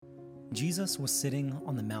Jesus was sitting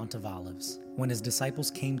on the Mount of Olives when his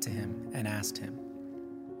disciples came to him and asked him,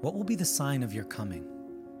 "What will be the sign of your coming?"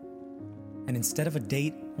 And instead of a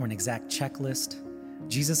date or an exact checklist,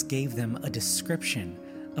 Jesus gave them a description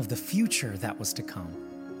of the future that was to come.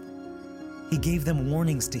 He gave them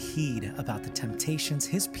warnings to heed about the temptations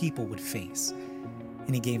his people would face,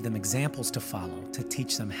 and he gave them examples to follow to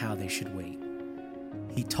teach them how they should wait.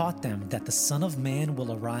 He taught them that the Son of Man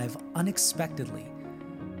will arrive unexpectedly,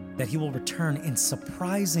 that he will return in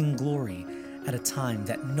surprising glory at a time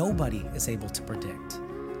that nobody is able to predict.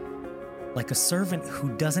 Like a servant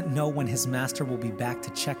who doesn't know when his master will be back to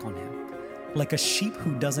check on him, like a sheep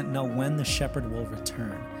who doesn't know when the shepherd will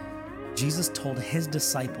return, Jesus told his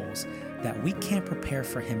disciples that we can't prepare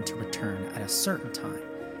for him to return at a certain time.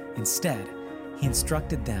 Instead, he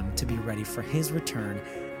instructed them to be ready for his return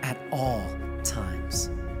at all times.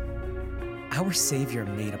 Our Savior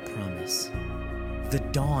made a promise. The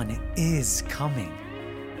dawn is coming,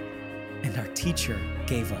 and our teacher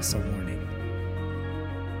gave us a warning.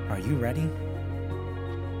 Are you ready?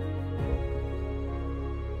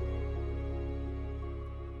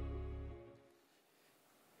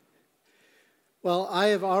 Well, I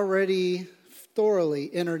have already thoroughly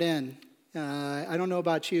entered in. I don't know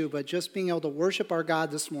about you, but just being able to worship our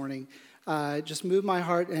God this morning just moved my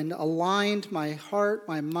heart and aligned my heart,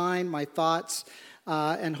 my mind, my thoughts,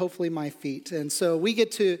 and hopefully my feet. And so we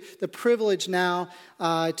get to the privilege now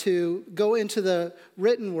to go into the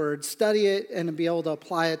written word, study it, and be able to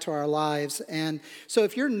apply it to our lives. And so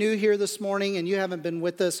if you're new here this morning and you haven't been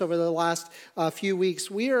with us over the last few weeks,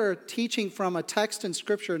 we are teaching from a text in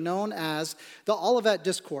Scripture known as the Olivet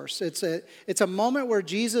Discourse. It's a moment where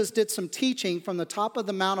Jesus did some teaching from the top of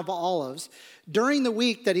the Mount of Olives during the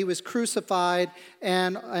week that he was crucified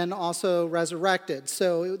and also resurrected.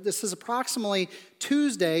 So this is approximately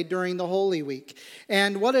Tuesday during the Holy Week.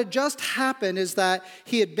 And what had just happened is that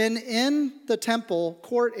he had been in the temple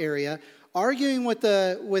court area arguing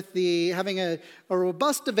having a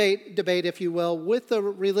robust debate, if you will, with the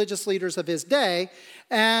religious leaders of his day.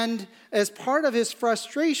 And as part of his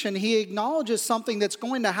frustration, he acknowledges something that's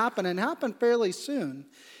going to happen and happen fairly soon,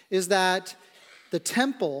 is that the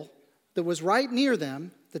temple that was right near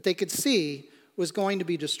them, that they could see, was going to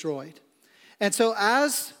be destroyed. And so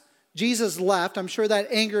as Jesus left, I'm sure that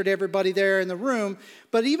angered everybody there in the room,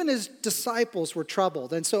 but even his disciples were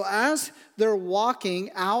troubled. And so as they're walking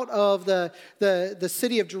out of the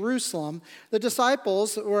city of Jerusalem, the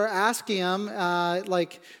disciples were asking him,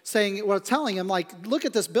 telling him, look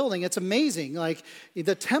at this building, it's amazing. Like,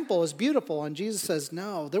 the temple is beautiful. And Jesus says,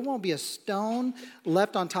 no, there won't be a stone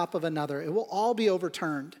left on top of another. It will all be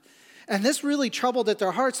overturned. And this really troubled at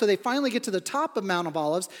their hearts, so they finally get to the top of Mount of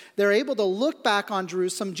Olives. They're able to look back on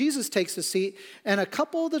Jerusalem. Jesus takes a seat, and a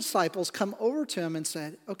couple of the disciples come over to him and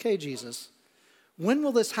said, "Okay, Jesus, when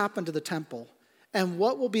will this happen to the temple? And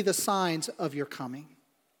what will be the signs of your coming?"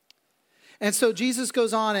 And so Jesus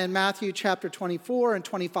goes on in Matthew chapter 24 and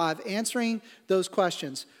 25, answering those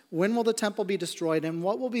questions. When will the temple be destroyed, and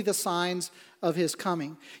what will be the signs of his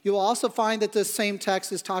coming? You will also find that this same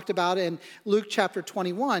text is talked about in Luke chapter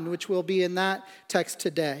 21, which will be in that text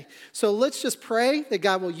today. So let's just pray that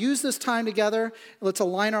God will use this time together. Let's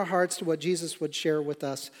align our hearts to what Jesus would share with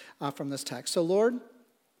us from this text. So Lord,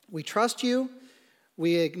 we trust you.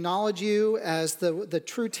 We acknowledge you as the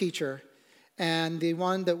true teacher and the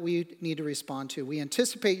one that we need to respond to. We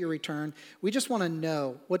anticipate your return. We just want to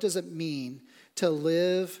know, what does it mean to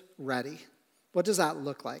live ready? What does that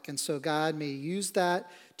look like? And so God, may you use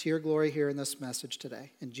that to your glory here in this message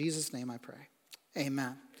today. In Jesus' name I pray.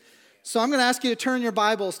 Amen. So I'm going to ask you to turn your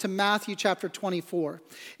Bibles to Matthew chapter 24.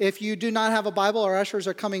 If you do not have a Bible, our ushers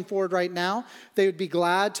are coming forward right now. They would be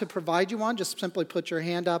glad to provide you one. Just simply put your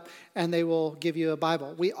hand up and they will give you a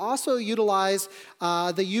Bible. We also utilize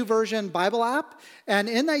the YouVersion Bible app. And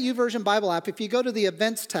in that YouVersion Bible app, if you go to the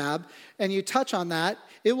events tab and you touch on that,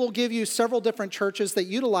 it will give you several different churches that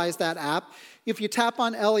utilize that app. If you tap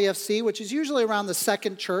on LEFC, which is usually around the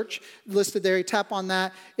second church listed there, you tap on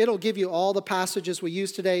that, it'll give you all the passages we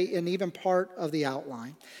use today and even part of the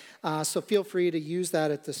outline. So feel free to use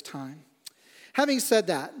that at this time. Having said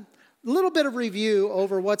that, a little bit of review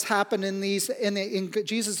over what's happened in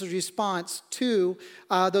Jesus' response to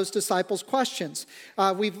those disciples' questions.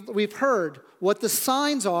 We've heard what the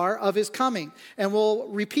signs are of his coming. And we'll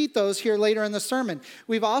repeat those here later in the sermon.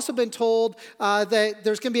 We've also been told that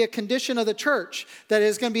there's going to be a condition of the church that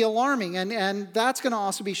is going to be alarming, and that's going to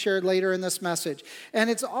also be shared later in this message. And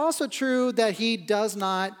it's also true that he does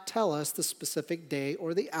not tell us the specific day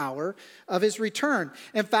or the hour of his return.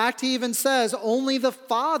 In fact, he even says only the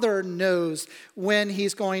Father knows when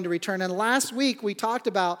he's going to return. And last week we talked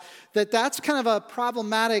about that's kind of a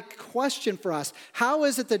problematic question for us. How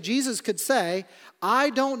is it that Jesus could say,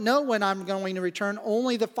 I don't know when I'm going to return,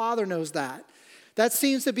 only the Father knows that? That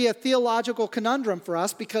seems to be a theological conundrum for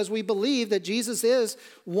us because we believe that Jesus is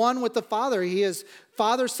one with the Father. He is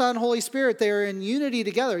Father, Son, Holy Spirit. They are in unity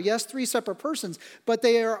together. Yes, three separate persons, but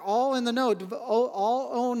they are all in the know, all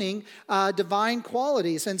owning divine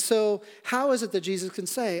qualities. And so how is it that Jesus can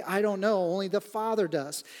say, I don't know, only the Father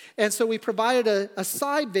does? And so we provided a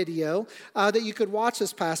side video that you could watch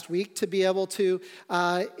this past week to be able to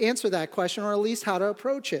answer that question, or at least how to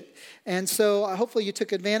approach it. And so hopefully you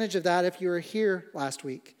took advantage of that if you were here last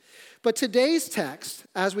week. But today's text,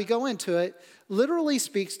 as we go into it, literally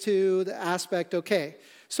speaks to the aspect, okay,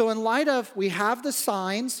 so in light of, we have the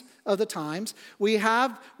signs of the times,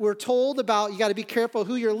 we're told about, you got to be careful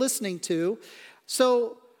who you're listening to.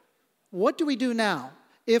 So what do we do now?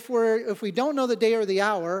 If we don't know the day or the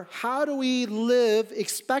hour, how do we live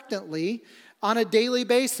expectantly on a daily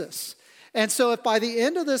basis? And so if by the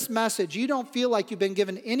end of this message, you don't feel like you've been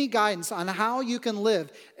given any guidance on how you can live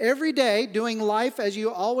every day doing life as you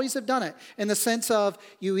always have done it, in the sense of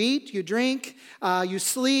you eat, you drink, you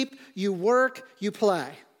sleep, you work, you play.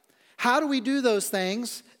 How do we do those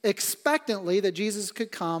things expectantly that Jesus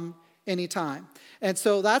could come anytime? And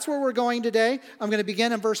so that's where we're going today. I'm going to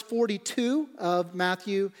begin in verse 42 of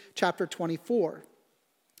Matthew chapter 24.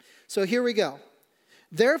 So here we go.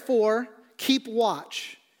 Therefore, keep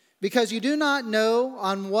watch, because you do not know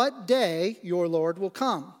on what day your Lord will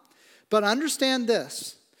come. But understand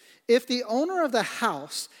this, if the owner of the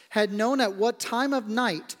house had known at what time of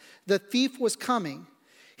night the thief was coming,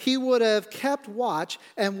 he would have kept watch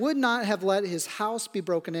and would not have let his house be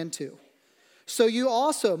broken into. So you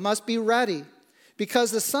also must be ready,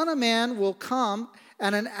 because the Son of Man will come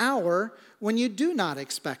at an hour when you do not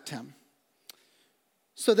expect him.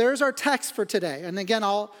 So there's our text for today. And again,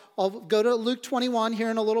 I'll go to Luke 21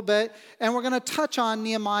 here in a little bit, and we're going to touch on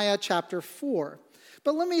Nehemiah chapter 4.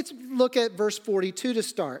 But let me look at verse 42 to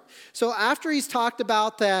start. So after he's talked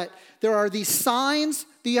about that there are these signs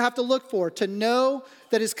that you have to look for to know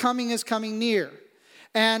that his coming is coming near.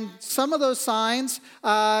 And some of those signs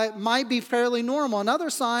might be fairly normal, and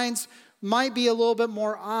other signs might be a little bit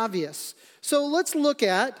more obvious. So let's look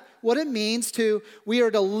at what it means we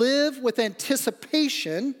are to live with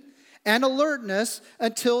anticipation and alertness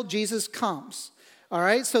until Jesus comes. All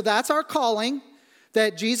right, so that's our calling,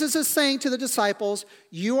 that Jesus is saying to the disciples,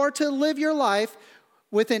 you are to live your life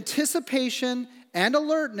with anticipation and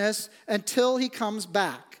alertness until he comes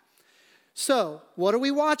back. So what are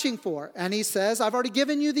we watching for? And he says, I've already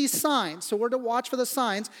given you these signs, so we're to watch for the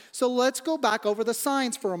signs. So let's go back over the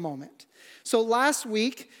signs for a moment. So last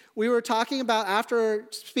week, we were talking about, after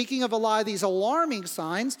speaking of a lot of these alarming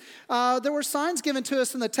signs, there were signs given to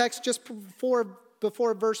us in the text just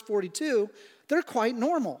before verse 42. They're quite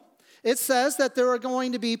normal. It says that there are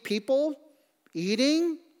going to be people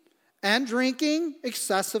eating and drinking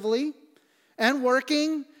excessively and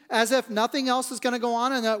working as if nothing else is going to go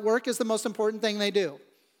on, and that work is the most important thing they do.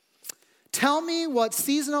 Tell me what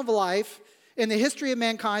season of life in the history of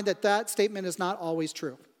mankind that statement is not always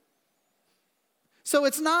true. So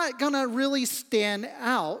it's not going to really stand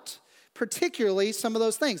out, particularly some of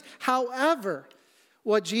those things. However,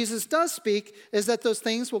 what Jesus does speak is that those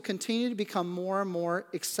things will continue to become more and more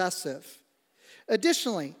excessive.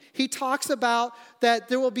 Additionally, he talks about that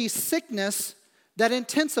there will be sickness that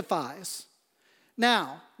intensifies.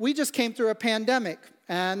 Now, we just came through a pandemic,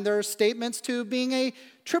 and there are statements to being a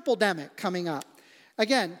triple-demic coming up.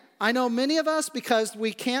 Again, I know many of us, because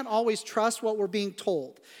we can't always trust what we're being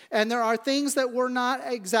told. And there are things that were not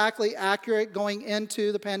exactly accurate going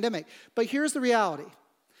into the pandemic. But here's the reality.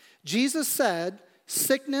 Jesus said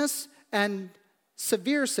sickness and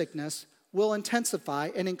severe sickness will intensify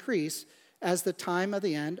and increase as the time of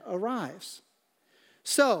the end arrives.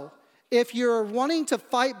 So, if you're wanting to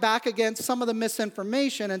fight back against some of the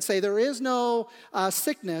misinformation and say there is no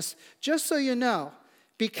sickness, just so you know,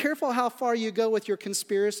 be careful how far you go with your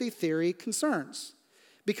conspiracy theory concerns,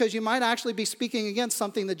 because you might actually be speaking against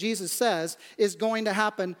something that Jesus says is going to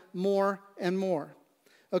happen more and more.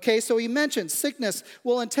 Okay, so he mentions sickness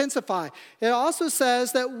will intensify. It also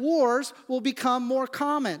says that wars will become more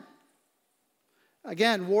common.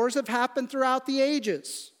 Again, wars have happened throughout the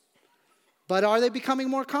ages. But are they becoming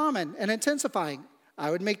more common and intensifying?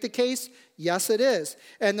 I would make the case, yes, it is.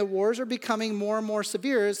 And the wars are becoming more and more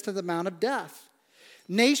severe as to the amount of death.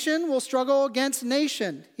 Nation will struggle against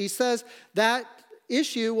nation. He says that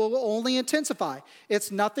issue will only intensify.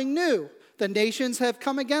 It's nothing new. The nations have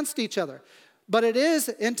come against each other. But it is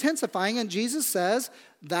intensifying, and Jesus says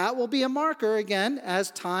that will be a marker again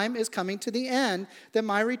as time is coming to the end, that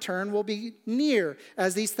my return will be near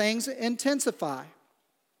as these things intensify.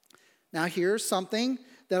 Now here's something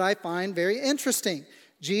that I find very interesting.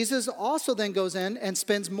 Jesus also then goes in and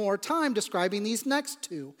spends more time describing these next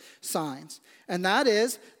two signs. And that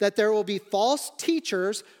is that there will be false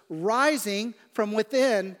teachers rising from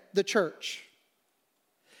within the church.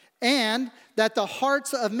 And that the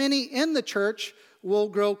hearts of many in the church will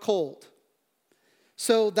grow cold.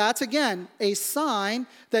 So that's again a sign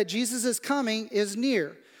that Jesus' coming is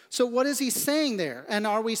near. So what is he saying there? And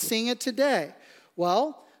are we seeing it today?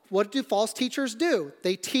 Well, what do false teachers do?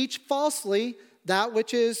 They teach falsely that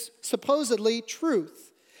which is supposedly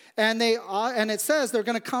truth. And it says they're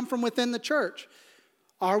going to come from within the church.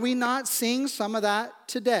 Are we not seeing some of that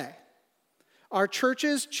today? Are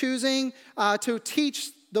churches choosing to teach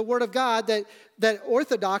the Word of God, that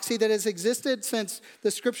orthodoxy that has existed since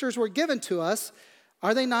the Scriptures were given to us,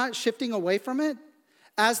 are they not shifting away from it?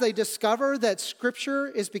 As they discover that Scripture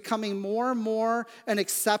is becoming more and more an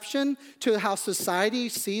exception to how society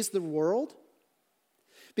sees the world?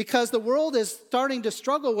 Because the world is starting to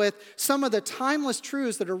struggle with some of the timeless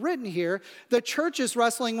truths that are written here. The church is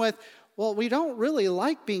wrestling with, well, we don't really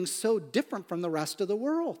like being so different from the rest of the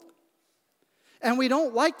world. And we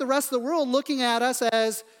don't like the rest of the world looking at us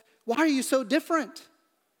as, why are you so different?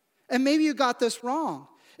 And maybe you got this wrong,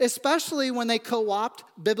 especially when they co-opt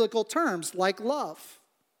biblical terms like love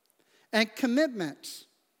and commitment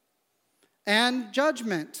and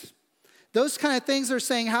judgment. Those kind of things are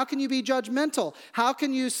saying, how can you be judgmental? How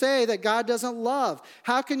can you say that God doesn't love?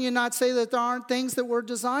 How can you not say that there aren't things that we're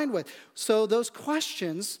designed with? So those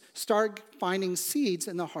questions start finding seeds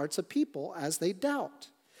in the hearts of people as they doubt.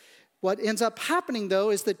 What ends up happening, though,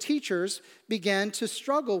 is the teachers begin to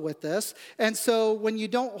struggle with this. And so when you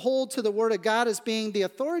don't hold to the Word of God as being the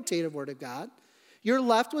authoritative Word of God, you're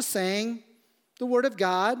left with saying the Word of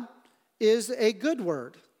God is a good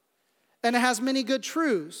word. And it has many good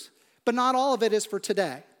truths, but not all of it is for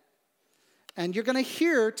today. And you're going to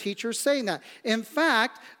hear teachers saying that. In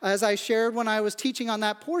fact, as I shared when I was teaching on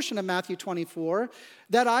that portion of Matthew 24,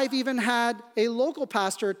 that I've even had a local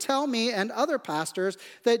pastor tell me and other pastors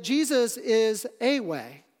that Jesus is a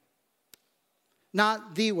way,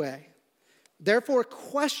 not the way. Therefore,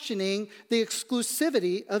 questioning the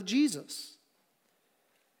exclusivity of Jesus.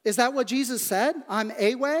 Is that what Jesus said? I'm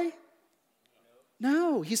a way?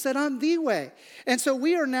 No, he said, I'm the way. And so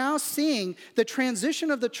we are now seeing the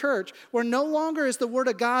transition of the church where no longer is the Word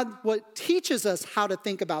of God what teaches us how to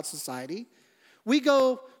think about society. We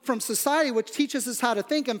go from society, which teaches us how to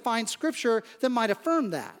think, and find Scripture that might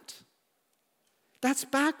affirm that. That's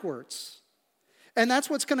backwards. And that's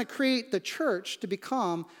what's going to create the church to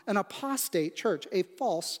become an apostate church, a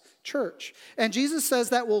false church. And Jesus says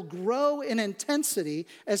that will grow in intensity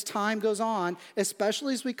as time goes on,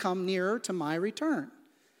 especially as we come nearer to my return.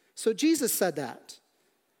 So Jesus said that.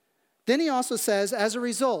 Then he also says, as a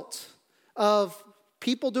result of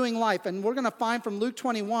people doing life, and we're going to find from Luke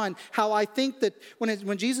 21 how I think that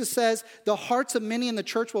when Jesus says the hearts of many in the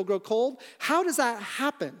church will grow cold, how does that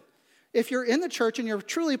happen? If you're in the church and you're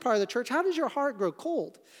truly part of the church, how does your heart grow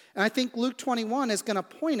cold? And I think Luke 21 is going to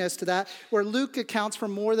point us to that, where Luke accounts for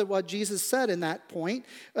more than what Jesus said in that point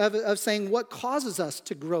of saying what causes us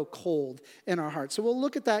to grow cold in our hearts. So we'll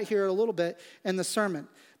look at that here a little bit in the sermon.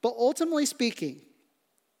 But ultimately speaking,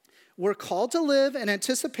 we're called to live in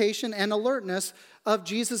anticipation and alertness of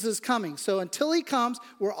Jesus' coming. So until he comes,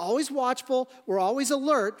 we're always watchful, we're always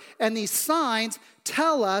alert, and these signs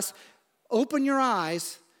tell us, open your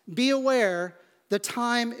eyes, be aware, the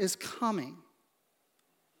time is coming.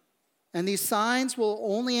 And these signs will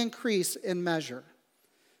only increase in measure.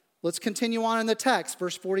 Let's continue on in the text,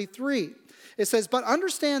 verse 43. It says, but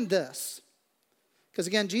understand this. Because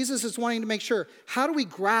again, Jesus is wanting to make sure, how do we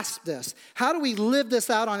grasp this? How do we live this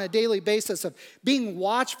out on a daily basis of being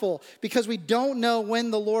watchful because we don't know when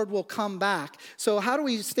the Lord will come back? So how do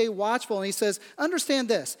we stay watchful? And he says, understand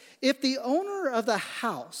this. If the owner of the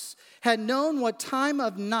house had known what time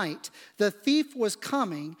of night the thief was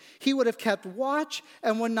coming, he would have kept watch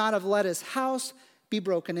and would not have let his house be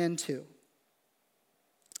broken into.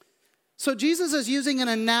 So Jesus is using an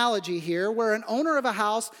analogy here where an owner of a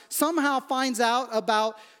house somehow finds out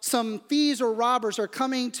about some thieves or robbers are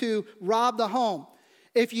coming to rob the home.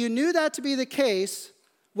 If you knew that to be the case,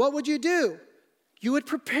 what would you do? You would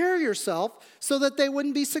prepare yourself so that they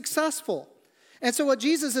wouldn't be successful. And so what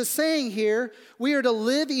Jesus is saying here, we are to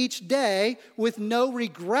live each day with no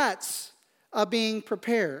regrets of being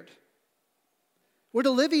prepared. We're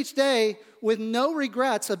to live each day with no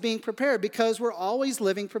regrets of being prepared because we're always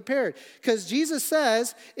living prepared. Because Jesus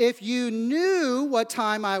says, if you knew what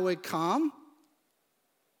time I would come,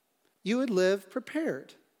 you would live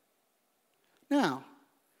prepared. Now,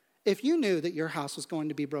 if you knew that your house was going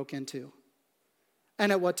to be broke into,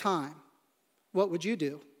 and at what time, what would you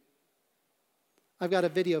do? I've got a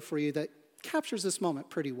video for you that captures this moment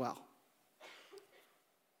pretty well.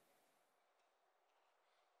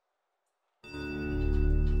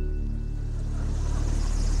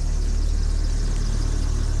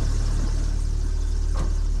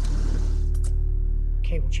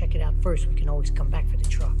 Okay, we'll check it out first. We can always come back for the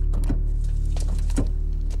truck.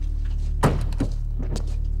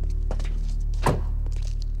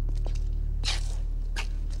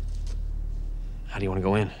 How do you want to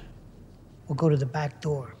go in? We'll go to the back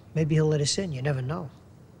door. Maybe he'll let us in. You never know.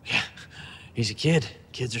 Yeah, he's a kid.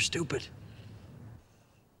 Kids are stupid.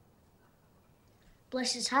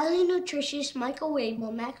 Bless this highly nutritious,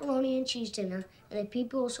 microwavable macaroni and cheese dinner and the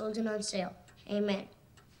people who sold it on sale. Amen.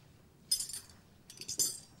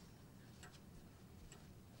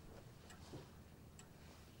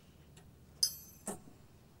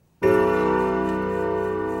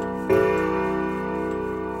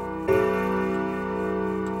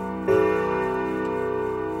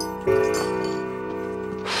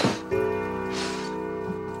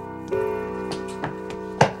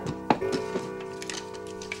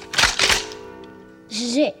 This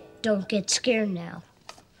is it. Don't get scared now.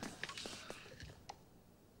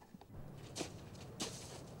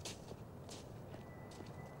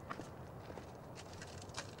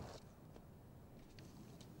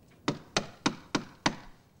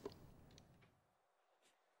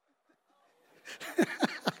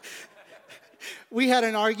 We had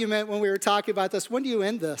an argument when we were talking about this. When do you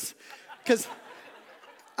end this? Because,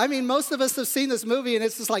 most of us have seen this movie and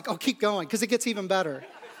it's just like, oh, keep going, because it gets even better.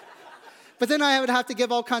 But then I would have to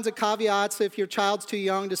give all kinds of caveats if your child's too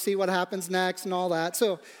young to see what happens next and all that.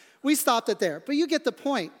 So we stopped it there. But you get the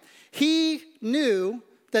point. He knew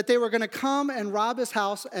that they were going to come and rob his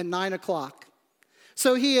house at 9 o'clock.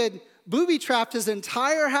 So he had booby-trapped his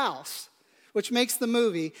entire house, which makes the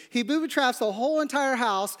movie. He booby-traps the whole entire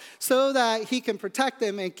house so that he can protect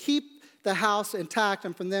them and keep the house intact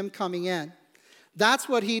and from them coming in. That's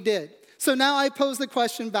what he did. So now I pose the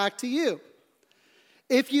question back to you.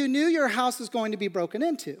 If you knew your house was going to be broken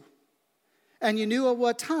into, and you knew at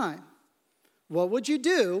what time, what would you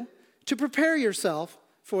do to prepare yourself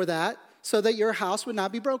for that so that your house would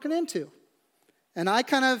not be broken into? And I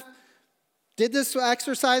kind of did this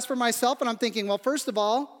exercise for myself, and I'm thinking, well, first of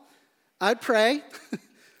all, I'd pray,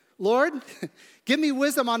 Lord, give me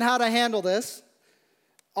wisdom on how to handle this.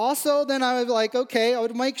 Also, then I would I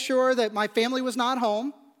would make sure that my family was not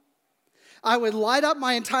home. I would light up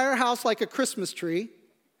my entire house like a Christmas tree.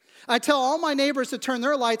 I'd tell all my neighbors to turn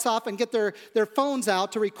their lights off and get their phones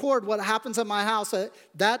out to record what happens at my house at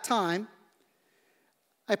that time.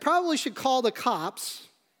 I probably should call the cops,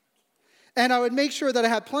 and I would make sure that I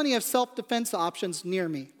had plenty of self-defense options near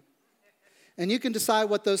me. And you can decide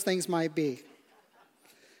what those things might be.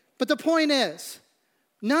 But the point is,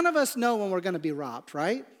 none of us know when we're going to be robbed,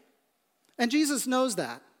 right? And Jesus knows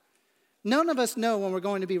that. None of us know when we're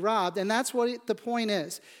going to be robbed, and that's what the point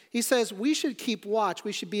is. He says we should keep watch,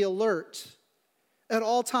 we should be alert at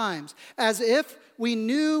all times, as if we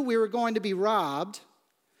knew we were going to be robbed,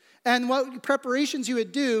 and what preparations you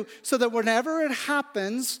would do so that whenever it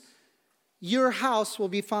happens, your house will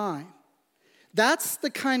be fine. That's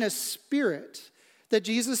the kind of spirit that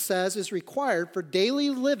Jesus says is required for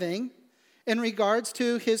daily living in regards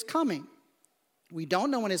to his coming. We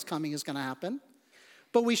don't know when his coming is going to happen.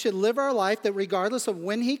 But we should live our life that regardless of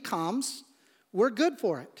when he comes, we're good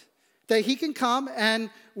for it. That he can come and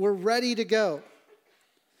we're ready to go.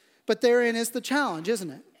 But therein is the challenge, isn't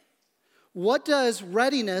it? What does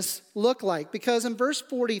readiness look like? Because in verse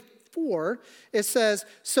 44, it says,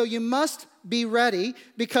 so you must be ready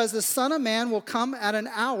because the Son of Man will come at an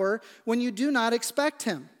hour when you do not expect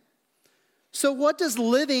him. So what does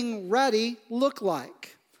living ready look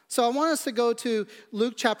like? So I want us to go to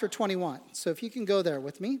Luke chapter 21. So if you can go there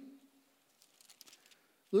with me.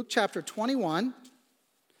 Luke chapter 21.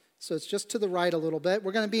 So it's just to the right a little bit.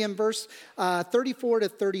 We're going to be in verse 34 to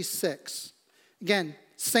 36. Again,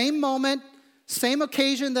 same moment, same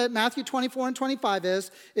occasion that Matthew 24 and 25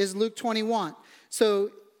 is Luke 21.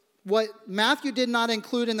 So what Matthew did not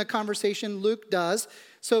include in the conversation, Luke does.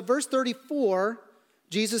 So verse 34,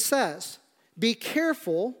 Jesus says, be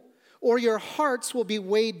careful, or your hearts will be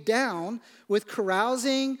weighed down with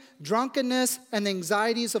carousing, drunkenness, and the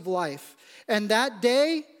anxieties of life. And that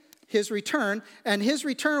day, his return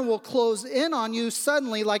will close in on you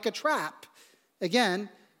suddenly like a trap. Again,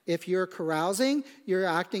 if you're carousing, you're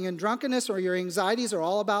acting in drunkenness, or your anxieties are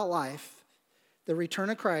all about life, the return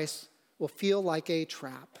of Christ will feel like a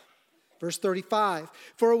trap. Verse 35,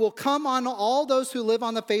 for it will come on all those who live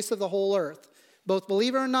on the face of the whole earth, both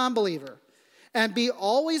believer and non-believer, and be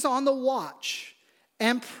always on the watch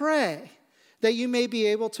and pray that you may be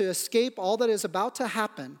able to escape all that is about to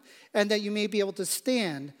happen and that you may be able to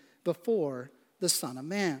stand before the Son of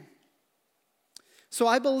Man. So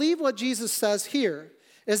I believe what Jesus says here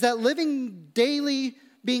is that living daily,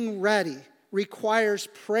 being ready, requires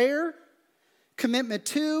prayer, commitment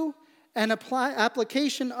to, and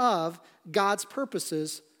application of God's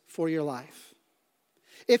purposes for your life.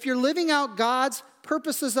 If you're living out God's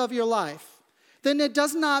purposes of your life, then it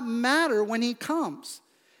does not matter when he comes.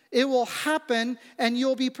 It will happen and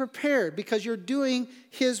you'll be prepared because you're doing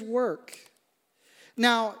his work.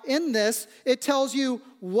 Now, in this, it tells you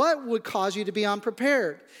what would cause you to be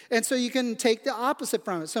unprepared. And so you can take the opposite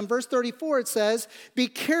from it. So in verse 34, it says, be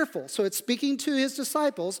careful. So it's speaking to his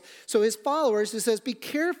disciples, so his followers. It says, be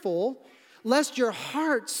careful lest your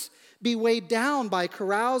hearts be weighed down by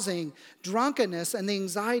carousing, drunkenness, and the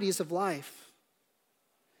anxieties of life.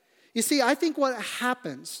 You see, I think what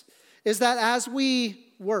happens is that as we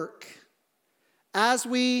work, as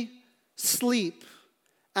we sleep,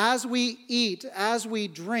 as we eat, as we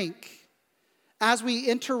drink, as we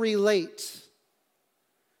interrelate,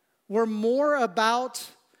 we're more about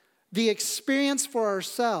the experience for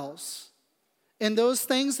ourselves and those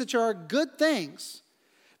things that are good things.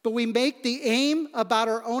 But we make the aim about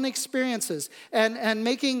our own experiences and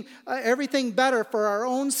making everything better for our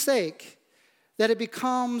own sake, that it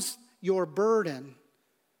becomes your burden,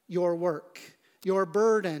 your work, your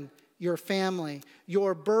burden, your family,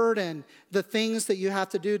 your burden, the things that you have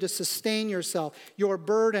to do to sustain yourself, your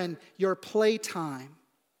burden, your playtime.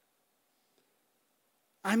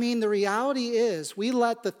 I mean, the reality is we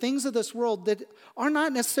let the things of this world that are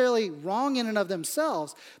not necessarily wrong in and of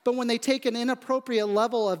themselves, but when they take an inappropriate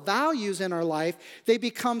level of values in our life, they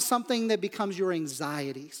become something that becomes your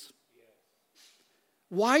anxieties.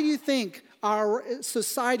 Why do you think our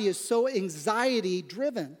society is so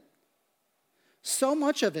anxiety-driven? So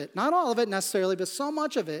much of it, not all of it necessarily, but so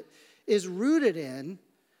much of it is rooted in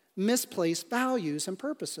misplaced values and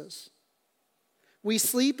purposes. We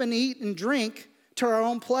sleep and eat and drink to our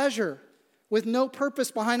own pleasure with no purpose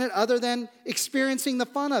behind it other than experiencing the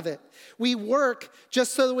fun of it. We work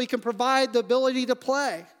just so that we can provide the ability to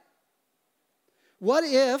play. What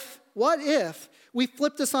if we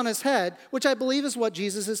flip this on its head, which I believe is what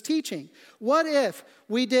Jesus is teaching? What if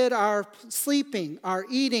we did our sleeping, our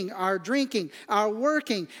eating, our drinking, our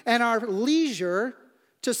working, and our leisure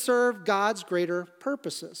to serve God's greater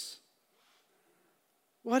purposes?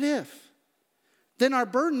 What if? Then our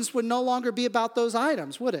burdens would no longer be about those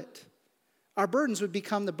items, would it? Our burdens would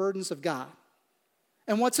become the burdens of God.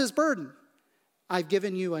 And what's his burden? I've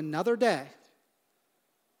given you another day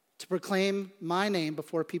to proclaim my name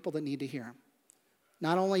before people that need to hear him.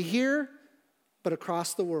 Not only here, but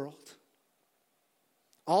across the world.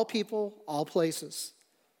 All people, all places.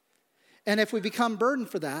 And if we become burdened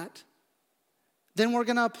for that, then we're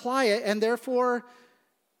going to apply it, and therefore,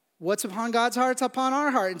 what's upon God's heart is upon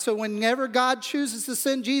our heart. And so whenever God chooses to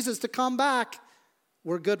send Jesus to come back,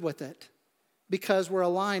 we're good with it because we're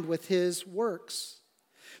aligned with his works.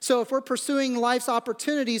 So if we're pursuing life's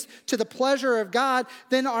opportunities to the pleasure of God,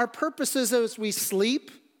 then our purposes as we sleep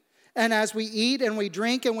and as we eat and we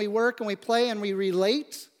drink and we work and we play and we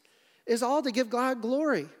relate is all to give God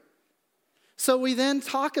glory. So we then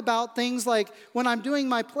talk about things like when I'm doing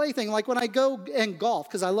my plaything, like when I go and golf,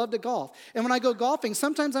 because I love to golf. And when I go golfing,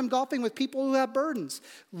 sometimes I'm golfing with people who have burdens.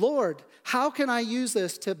 Lord, how can I use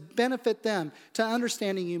this to benefit them, to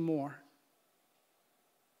understanding you more?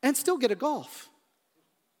 And still get a golf.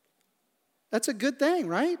 That's a good thing,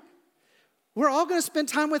 right? We're all going to spend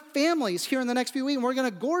time with families here in the next few weeks, and we're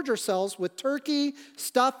going to gorge ourselves with turkey,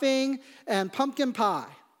 stuffing, and pumpkin pie.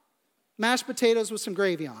 Mashed potatoes with some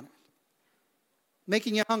gravy on it.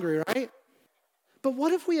 Making you hungry, right? But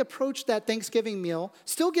what if we approach that Thanksgiving meal,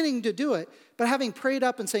 still getting to do it, but having prayed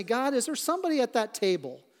up and say, God, is there somebody at that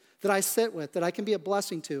table that I sit with that I can be a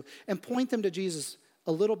blessing to, and point them to Jesus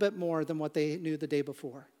a little bit more than what they knew the day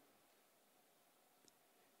before?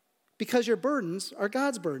 Because your burdens are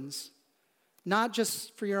God's burdens, not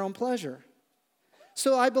just for your own pleasure.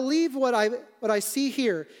 So I believe what I see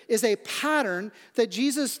here is a pattern that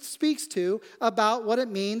Jesus speaks to about what it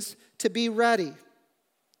means to be ready.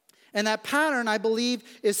 And that pattern, I believe,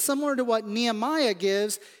 is similar to what Nehemiah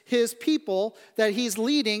gives his people that he's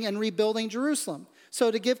leading and rebuilding Jerusalem. So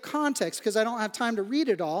to give context, because I don't have time to read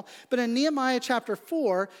it all, but in Nehemiah chapter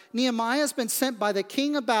 4, Nehemiah has been sent by the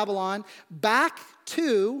king of Babylon back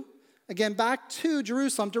to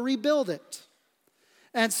Jerusalem to rebuild it.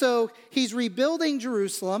 And so he's rebuilding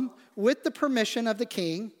Jerusalem with the permission of the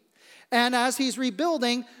king. And as he's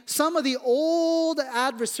rebuilding, some of the old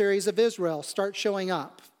adversaries of Israel start showing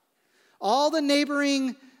up. All the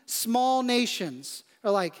neighboring small nations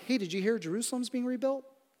are like, hey, did you hear Jerusalem's being rebuilt?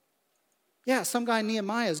 Yeah, some guy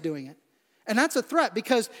Nehemiah is doing it. And that's a threat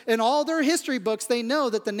because in all their history books, they know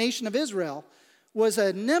that the nation of Israel was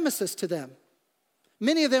a nemesis to them.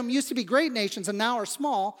 Many of them used to be great nations and now are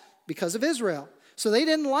small because of Israel. So they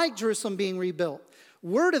didn't like Jerusalem being rebuilt.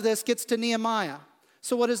 Word of this gets to Nehemiah.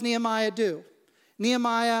 So what does Nehemiah do?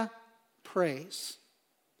 Nehemiah prays.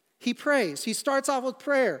 He prays. He starts off with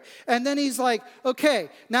prayer. And then he's like, okay,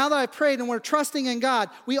 now that I've prayed and we're trusting in God,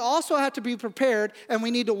 we also have to be prepared and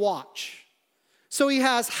we need to watch. So he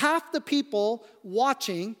has half the people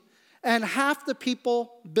watching and half the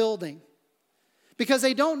people building. Because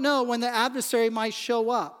they don't know when the adversary might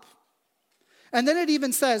show up. And then it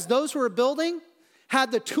even says those who are building had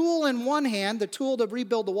the tool in one hand, the tool to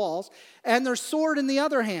rebuild the walls, and their sword in the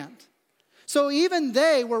other hand. So even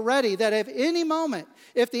they were ready that if any moment,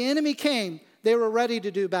 if the enemy came, they were ready to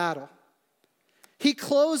do battle. He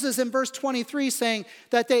closes in verse 23 saying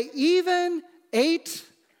that they even ate,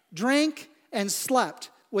 drank, and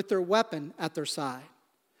slept with their weapon at their side.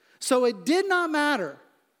 So it did not matter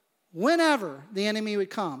whenever the enemy would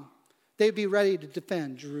come, they'd be ready to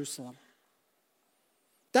defend Jerusalem.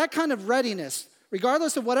 That kind of readiness,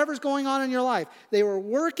 regardless of whatever's going on in your life, they were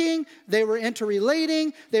working, they were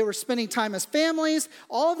interrelating, they were spending time as families.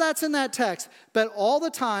 All of that's in that text. But all the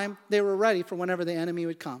time, they were ready for whenever the enemy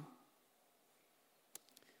would come.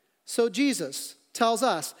 So Jesus tells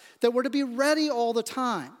us that we're to be ready all the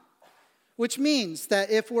time, which means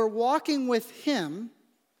that if we're walking with him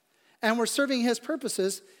and we're serving his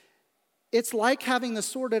purposes, it's like having the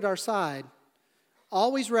sword at our side,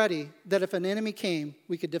 always ready that if an enemy came,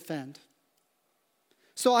 we could defend.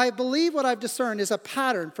 So I believe what I've discerned is a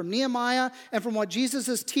pattern from Nehemiah and from what Jesus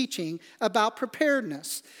is teaching about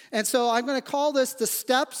preparedness. And so I'm going to call this the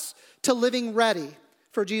steps to living ready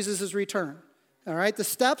for Jesus' return. All right, the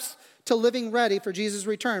steps to living ready for Jesus'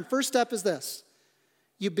 return. First step is this.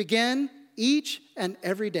 You begin each and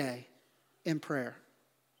every day in prayer.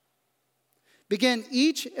 Begin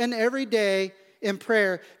each and every day in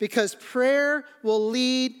prayer because prayer will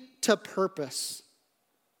lead to purpose.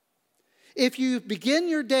 If you begin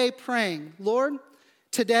your day praying, Lord,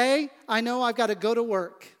 today I know I've got to go to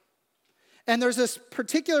work. And there's this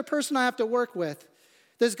particular person I have to work with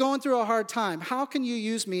that's going through a hard time. How can you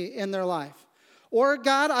use me in their life? Or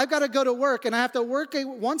God, I've got to go to work and I have to work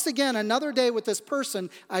once again another day with this person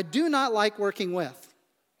I do not like working with.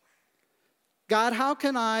 God, how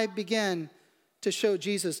can I begin to show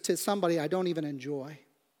Jesus to somebody I don't even enjoy?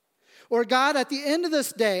 Or God, at the end of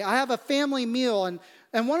this day, I have a family meal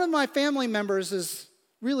and one of my family members is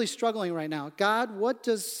really struggling right now. God, what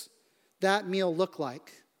does that meal look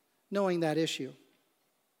like, knowing that issue?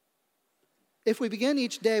 If we begin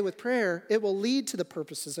each day with prayer, it will lead to the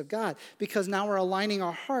purposes of God because now we're aligning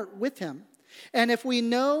our heart with him. And if we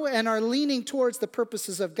know and are leaning towards the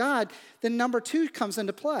purposes of God, then number 2 comes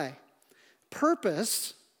into play.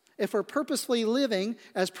 Purpose, if we're purposefully living,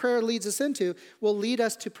 as prayer leads us into, will lead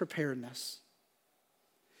us to preparedness.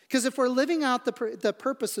 Because if we're living out the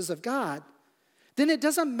purposes of God, then it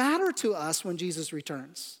doesn't matter to us when Jesus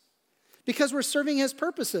returns. Because we're serving his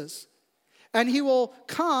purposes. And he will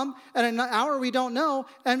come at an hour we don't know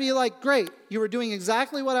and be like, great, you were doing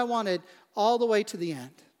exactly what I wanted all the way to the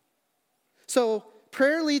end. So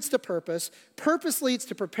prayer leads to purpose. Purpose leads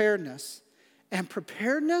to preparedness. And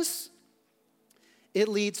preparedness, it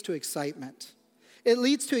leads to excitement. It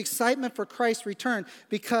leads to excitement for Christ's return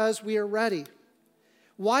because we are ready.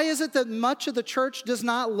 Why is it that much of the church does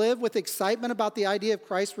not live with excitement about the idea of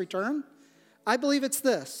Christ's return? I believe it's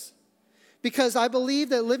this. Because I believe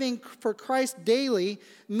that living for Christ daily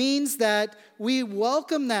means that we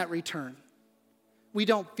welcome that return. We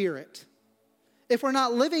don't fear it. If we're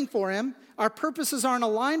not living for him, our purposes aren't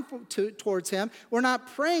aligned towards him, we're not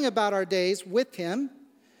praying about our days with him,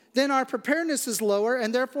 then our preparedness is lower,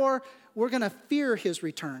 and therefore we're going to fear his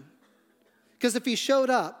return. Because if he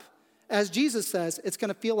showed up, as Jesus says, it's going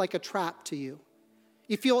to feel like a trap to you.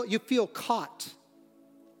 You feel caught.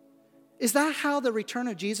 Is that how the return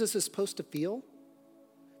of Jesus is supposed to feel?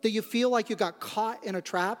 That you feel like you got caught in a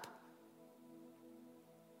trap,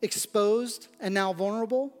 exposed and now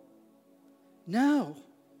vulnerable? No.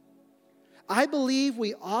 I believe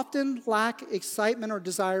we often lack excitement or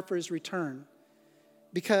desire for his return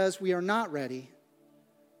because we are not ready,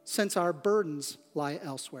 since our burdens lie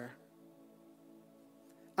elsewhere.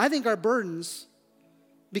 I think our burdens,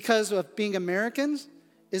 because of being Americans,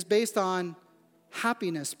 is based on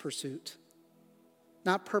happiness pursuit,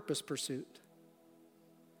 not purpose pursuit.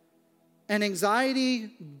 And anxiety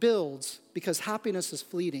builds because happiness is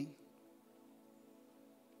fleeting.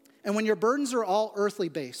 And when your burdens are all earthly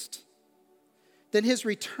based, then his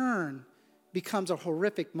return becomes a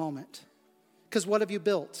horrific moment. Because what have you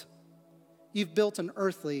built? You've built an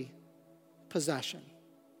earthly possession.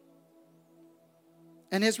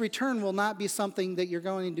 And his return will not be something that you're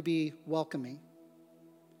going to be welcoming.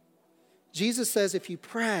 Jesus says, if you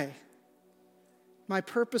pray, my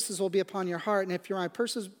purposes will be upon your heart. And if my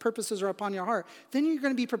purposes are upon your heart, then you're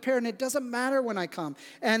going to be prepared. And it doesn't matter when I come.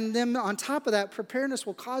 And then on top of that, preparedness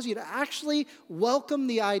will cause you to actually welcome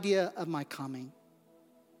the idea of my coming.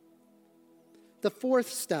 The fourth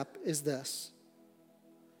step is this.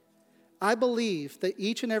 I believe that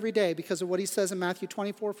each and every day, because of what he says in Matthew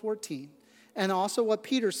 24:14, and also what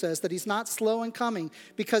Peter says, that he's not slow in coming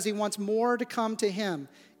because he wants more to come to him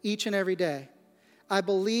each and every day. I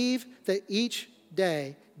believe that each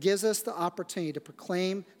day gives us the opportunity to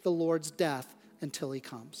proclaim the Lord's death until he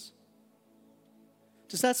comes.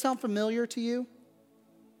 Does that sound familiar to you?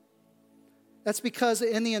 That's because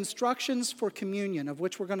in the instructions for communion, of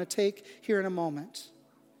which we're going to take here in a moment,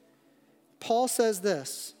 Paul says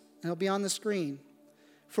this, and it'll be on the screen.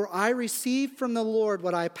 For I received from the Lord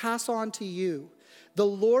what I pass on to you. The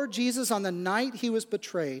Lord Jesus, on the night he was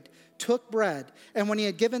betrayed, took bread, and when he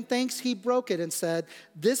had given thanks, he broke it and said,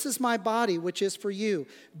 this is my body, which is for you.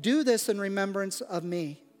 Do this in remembrance of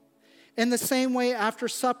me. In the same way, after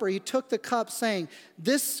supper, he took the cup, saying,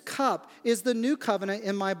 this cup is the new covenant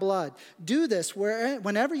in my blood. Do this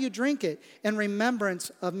whenever you drink it in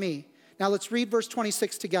remembrance of me. Now let's read verse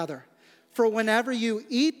 26 together. For whenever you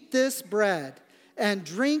eat this bread and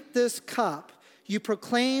drink this cup, you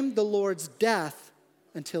proclaim the Lord's death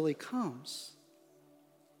until he comes.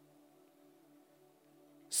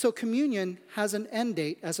 So communion has an end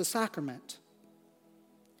date as a sacrament.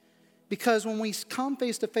 Because when we come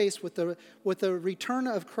face to face with the return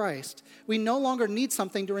of Christ, we no longer need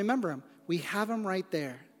something to remember him. We have him right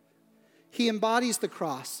there. He embodies the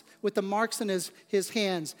cross with the marks in his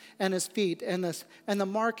hands and his feet and the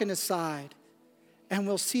mark in his side. And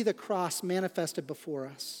we'll see the cross manifested before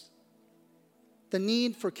us. The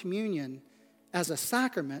need for communion as a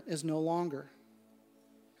sacrament is no longer.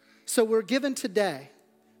 So we're given today.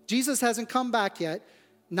 Jesus hasn't come back yet.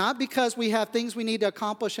 Not because we have things we need to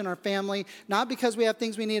accomplish in our family, not because we have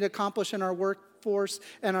things we need to accomplish in our workforce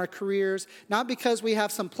and our careers, not because we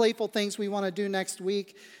have some playful things we want to do next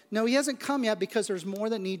week. No, he hasn't come yet because there's more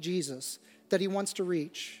that need Jesus, that he wants to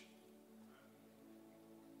reach.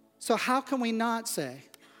 So how can we not say?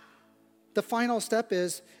 The final step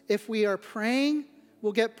is, if we are praying,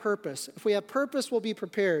 we'll get purpose. If we have purpose, we'll be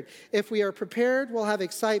prepared. If we are prepared, we'll have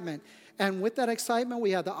excitement. And with that excitement,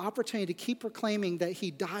 we have the opportunity to keep proclaiming that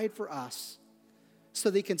he died for us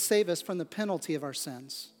so that he can save us from the penalty of our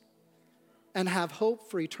sins and have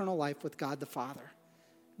hope for eternal life with God the Father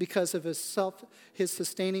because of his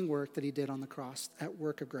sustaining work that he did on the cross, that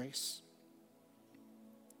work of grace.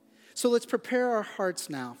 So let's prepare our hearts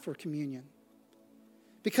now for communion,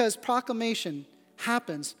 because proclamation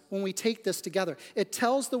happens when we take this together. It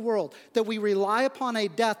tells the world that we rely upon a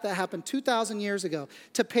death that happened 2,000 years ago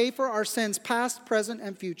to pay for our sins, past, present,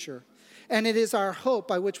 and future. And it is our hope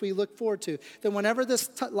by which we look forward to, that whenever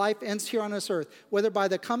this life ends here on this earth, whether by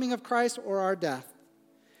the coming of Christ or our death,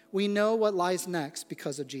 we know what lies next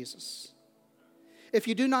because of Jesus. If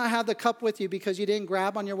you do not have the cup with you because you didn't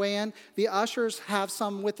grab on your way in, the ushers have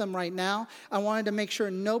some with them right now. I wanted to make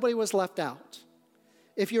sure nobody was left out.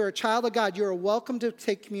 If you're a child of God, you're welcome to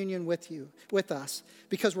take communion with us,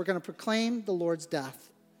 because we're going to proclaim the Lord's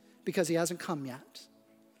death because he hasn't come yet.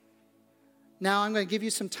 Now I'm going to give you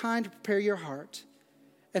some time to prepare your heart,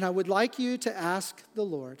 and I would like you to ask the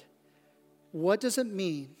Lord, what does it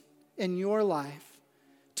mean in your life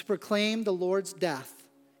to proclaim the Lord's death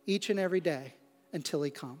each and every day until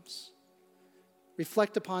he comes?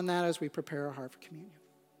 Reflect upon that as we prepare our heart for communion.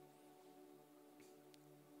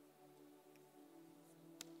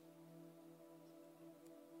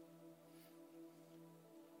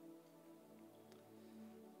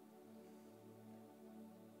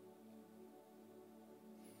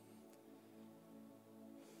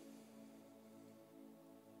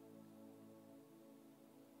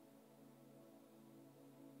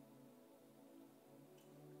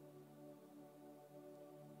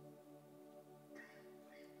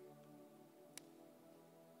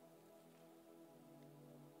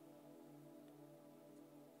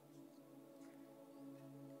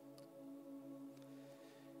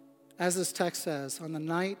 as this text says, on the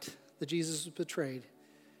night that Jesus was betrayed,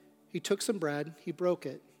 he took some bread, he broke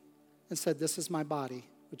it, and said, "This is my body,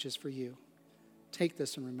 which is for you. Take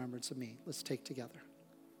this in remembrance of me." Let's take together.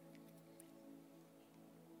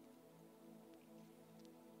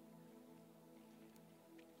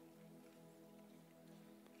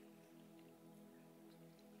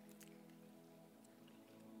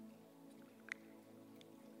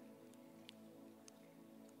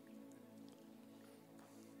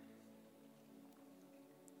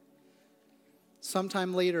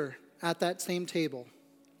 Sometime later, at that same table,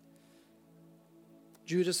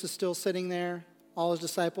 Judas is still sitting there. All his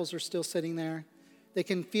disciples are still sitting there. They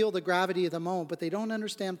can feel the gravity of the moment, but they don't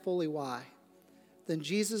understand fully why. Then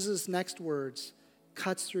Jesus' next words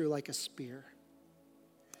cuts through like a spear.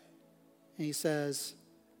 And he says,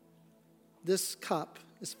 "This cup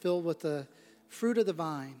is filled with the fruit of the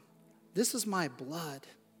vine. This is my blood,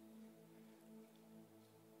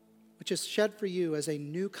 which is shed for you as a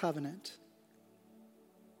new covenant,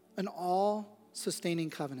 an all-sustaining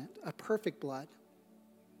covenant, a perfect blood,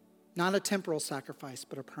 not a temporal sacrifice,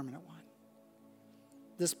 but a permanent one.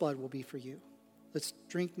 This blood will be for you." Let's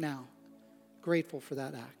drink now, grateful for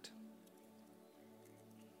that act.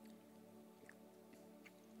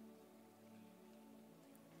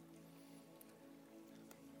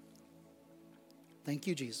 Thank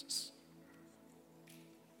you, Jesus.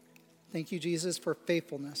 Thank you, Jesus, for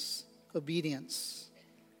faithfulness, obedience.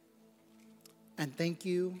 And thank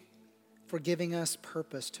you for giving us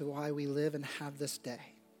purpose to why we live and have this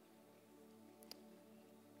day.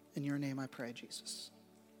 In your name I pray, Jesus.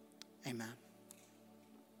 Amen.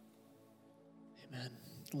 Amen.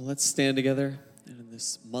 Well, let's stand together, and in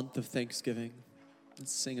this month of Thanksgiving,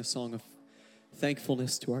 let's sing a song of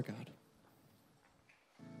thankfulness to our God.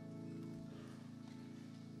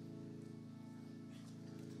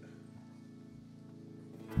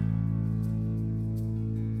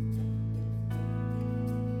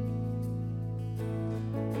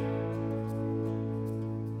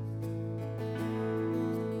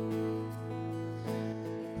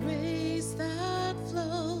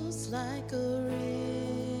 Like a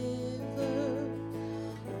river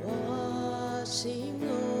washing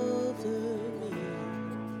over me,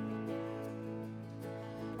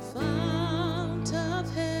 fount of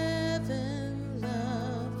heaven,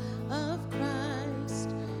 love of Christ,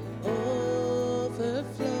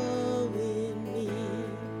 overflow in me.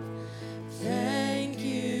 Thank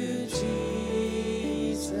you,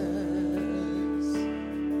 Jesus.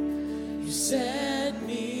 You set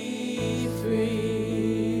me free.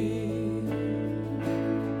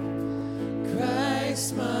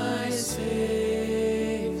 My Savior,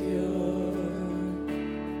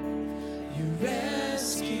 you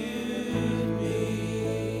rescued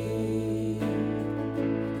me.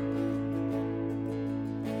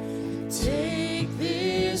 Take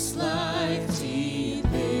this life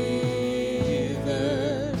delivered,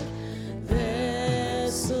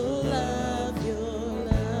 vessel of your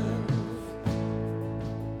love,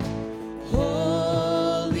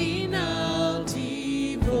 holy now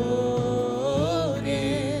devoted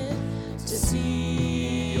to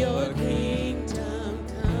see your kingdom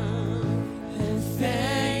come. And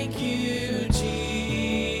thank you,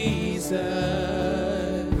 Jesus.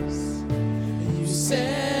 You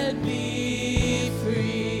set me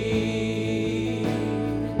free.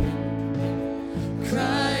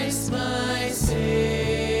 Christ, my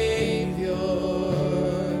Savior,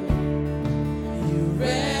 you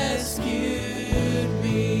rescued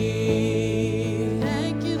me.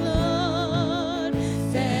 Thank you, Lord.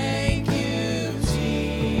 Thank you,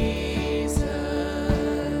 Jesus.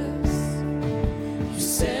 You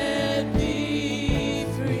set me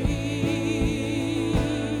free.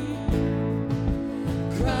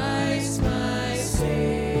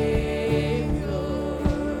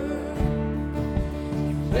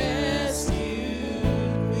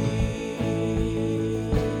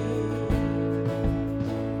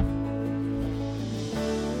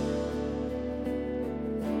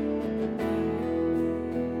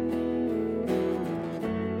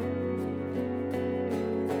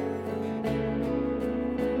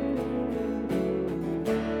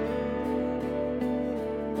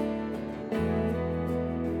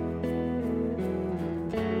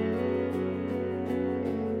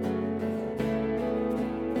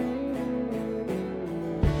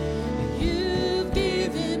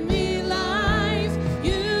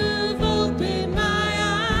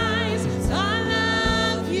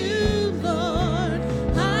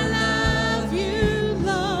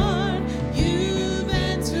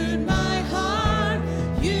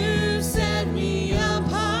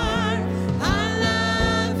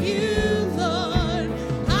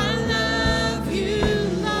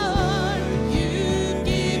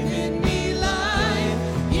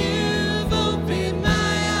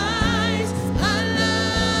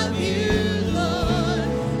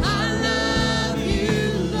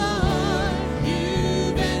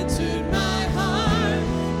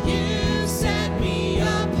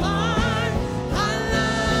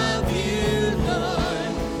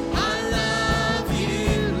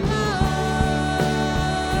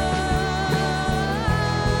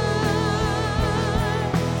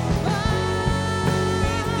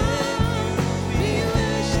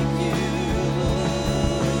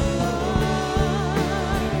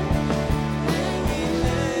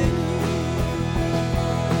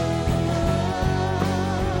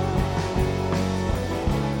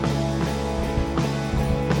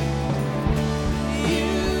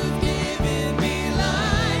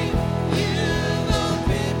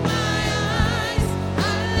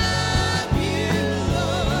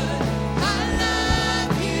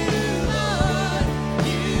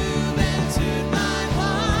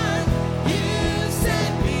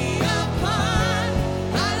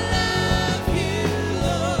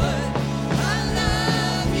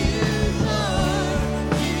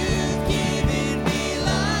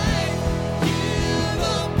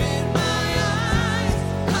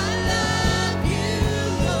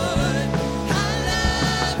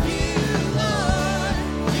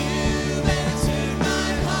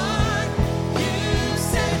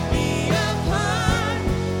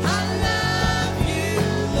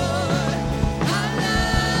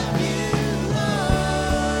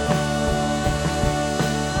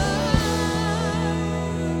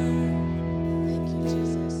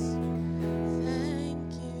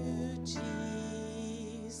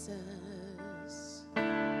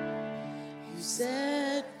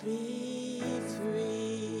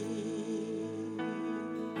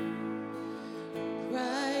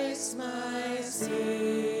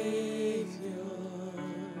 Savior.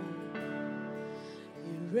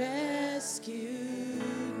 You rescued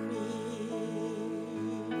me.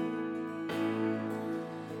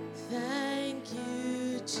 Thank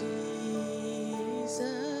you, Jesus.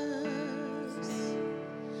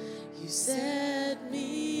 You set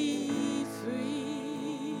me free.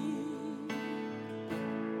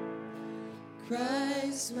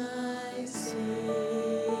 Christ, my Savior.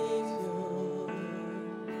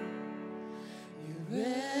 You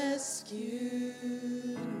rescued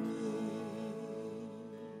me.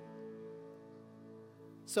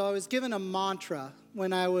 So I was given a mantra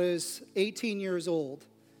when I was 18 years old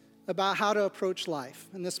about how to approach life.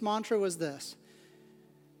 And this mantra was this: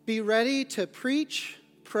 be ready to preach,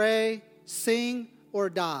 pray, sing, or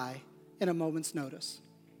die in a moment's notice.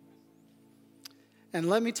 And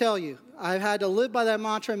let me tell you, I've had to live by that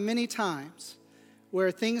mantra many times where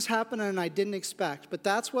things happen and I didn't expect. But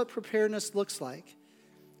that's what preparedness looks like,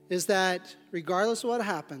 is that regardless of what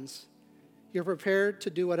happens, you're prepared to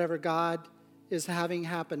do whatever God is having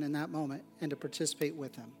happen in that moment and to participate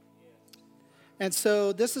with him. And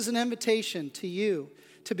so this is an invitation to you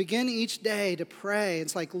to begin each day to pray.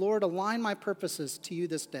 It's like, Lord, align my purposes to you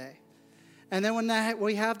this day. And then when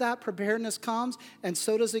we have that, preparedness comes, and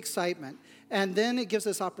so does excitement. And then it gives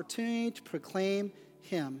us opportunity to proclaim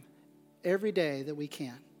him every day that we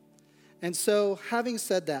can. And so having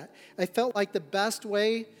said that, I felt like the best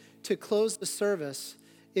way to close the service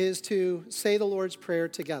is to say the Lord's Prayer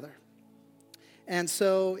together. And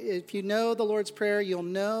so if you know the Lord's Prayer, you'll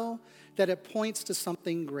know that it points to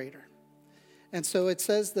something greater. And so it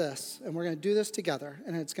says this, and we're going to do this together,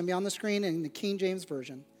 and it's going to be on the screen in the King James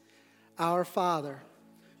Version. Our Father,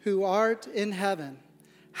 who art in heaven,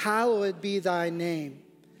 hallowed be thy name.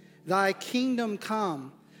 Thy kingdom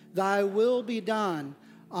come, thy will be done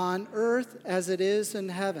on earth as it is in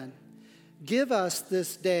heaven. Give us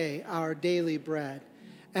this day our daily bread,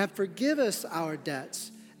 and forgive us our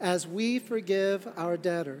debts as we forgive our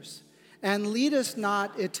debtors. And lead us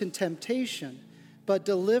not into temptation, but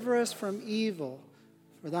deliver us from evil.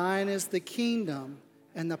 For thine is the kingdom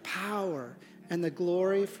and the power and the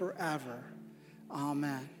glory forever.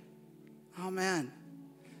 Amen. Amen.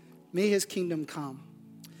 May his kingdom come.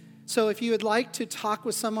 So if you would like to talk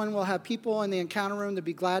with someone, we'll have people in the encounter room to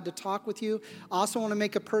be glad to talk with you. I also want to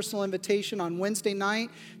make a personal invitation on Wednesday night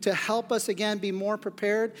to help us, again, be more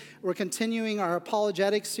prepared. We're continuing our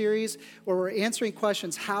apologetic series where we're answering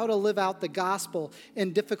questions, how to live out the gospel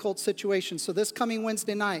in difficult situations. So this coming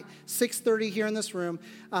Wednesday night, 6:30 here in this room,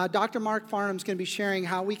 Dr. Mark Farnham is going to be sharing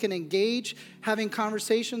how we can engage having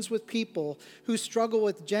conversations with people who struggle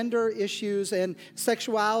with gender issues and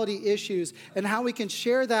sexuality issues, and how we can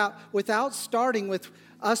share that without starting with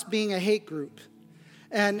us being a hate group.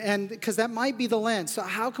 And because that might be the lens. So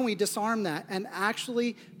how can we disarm that and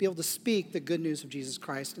actually be able to speak the good news of Jesus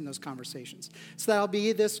Christ in those conversations? So that'll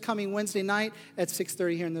be this coming Wednesday night at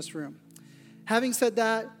 6:30 here in this room. Having said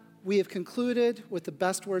that, we have concluded with the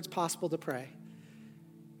best words possible to pray.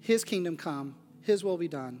 His kingdom come, his will be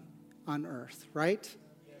done on earth, right?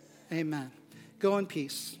 Yes. Amen. Go in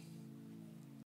peace.